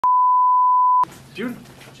Do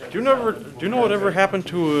you know whatever happened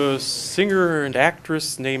to a singer and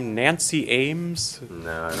actress named Nancy Ames?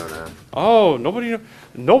 No, I don't know. Oh, nobody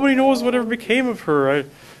knows whatever became of her.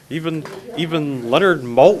 Even Leonard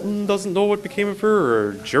Maltin doesn't know what became of her,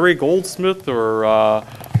 or Jerry Goldsmith, or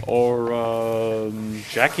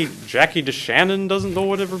Jackie DeShannon doesn't know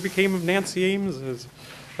whatever became of Nancy Ames.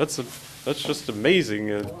 That's just amazing.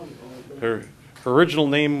 Her original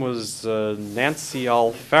name was Nancy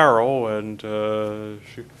Alfaro,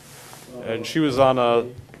 and she was on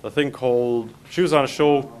a thing called, she was on a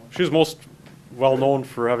show. She was most well known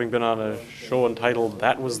for having been on a show entitled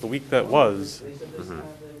 "That Was the Week That Was." Mm-hmm.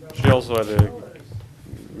 She also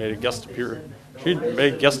made guest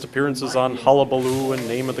appearances on Hullabaloo and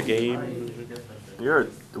Name of the Game. You're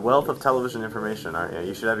a wealth of television information, aren't you?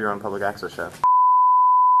 You should have your own public access show.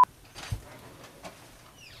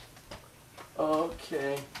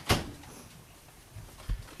 Okay.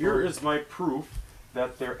 Here is my proof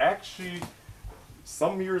that there actually,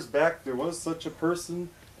 some years back, there was such a person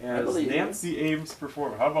as Nancy Ames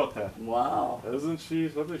performer. How about that? Wow. Isn't she?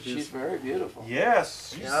 She's very beautiful.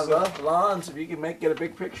 Yes. Yeah, I love blondes. If you can get a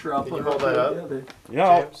big picture, I'll put it hold that up.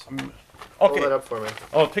 Yeah. James? Okay. Hold that up for me.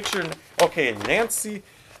 Oh, picture. Okay, Nancy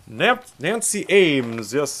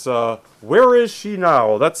Ames. Yes. Where is she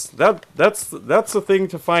now? That's the thing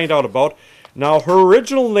to find out about. Now, her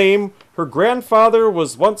original name, her grandfather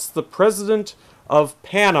was once the president of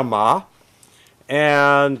Panama,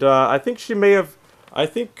 and I think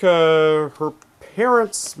her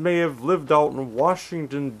parents may have lived out in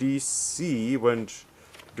Washington, D.C.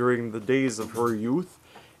 during the days of her youth,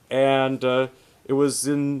 and it was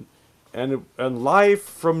and live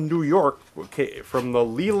from New York, from the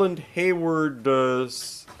Leland Hayward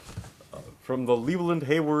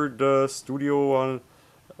studio on.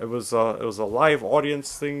 It was a live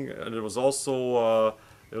audience thing, and it was also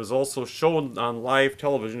shown on live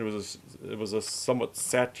television. It was a somewhat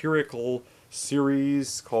satirical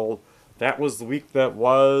series called "That Was the Week That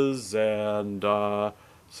Was," and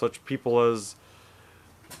such people as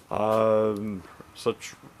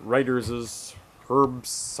such writers as Herb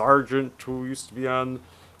Sargent, who used to be on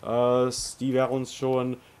Steve Allen's show,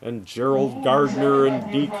 and Gerald Gardner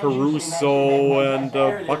and Dee Caruso and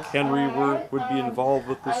Buck Henry would be involved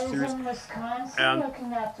with this series. And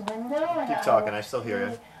Keep talking, I still hear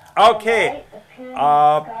you. okay,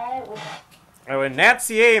 when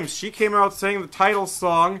Nancy Ames, she came out saying the title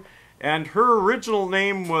song, and her original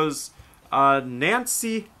name was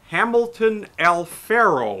Nancy Hamilton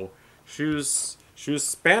Alfaro. She was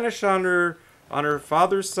Spanish on her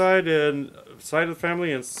father's side of the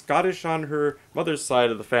family, and Scottish on her mother's side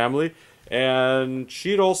of the family, and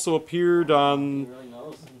she'd also appeared on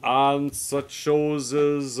such shows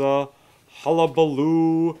as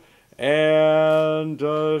Hullabaloo, and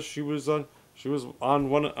she was on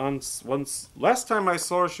last time I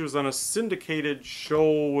saw her, she was on a syndicated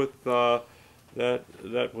show with that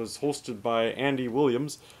was hosted by Andy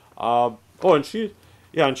Williams. And she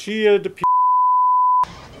appeared.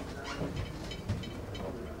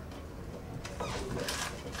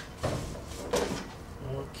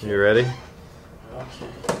 You ready? Okay.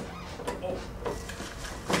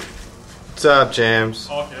 What's up, James?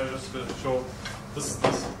 Okay, I'm just going to show this.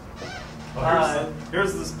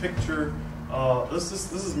 Here's this picture. This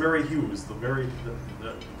is Mary Hughes, the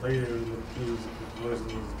lady who was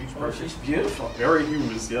beach party. She's beautiful. Mary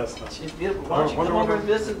Hughes, yes. She's beautiful. Why don't you come over and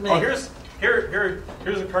visit me? Oh, here's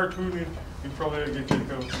a cartoon you probably get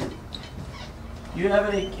kicked out of. You have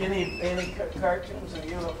any cartoons of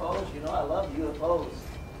UFOs? You know I love UFOs.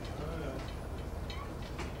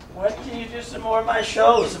 When can you do some more of my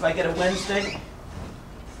shows if I get a Wednesday?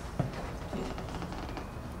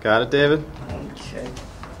 Got it, David? Okay.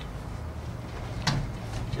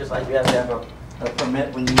 Just like you have to have a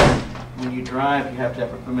permit when you drive, you have to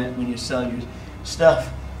have a permit when you sell your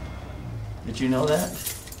stuff. Did you know that?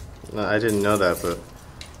 No, I didn't know that, but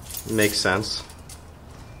it makes sense.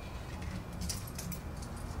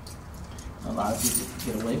 A lot of people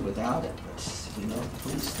get away without it, but the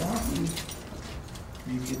police stop you.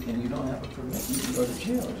 And you don't have a permit, you can go to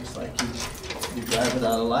jail. Just like you drive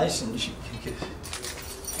without a license, you can get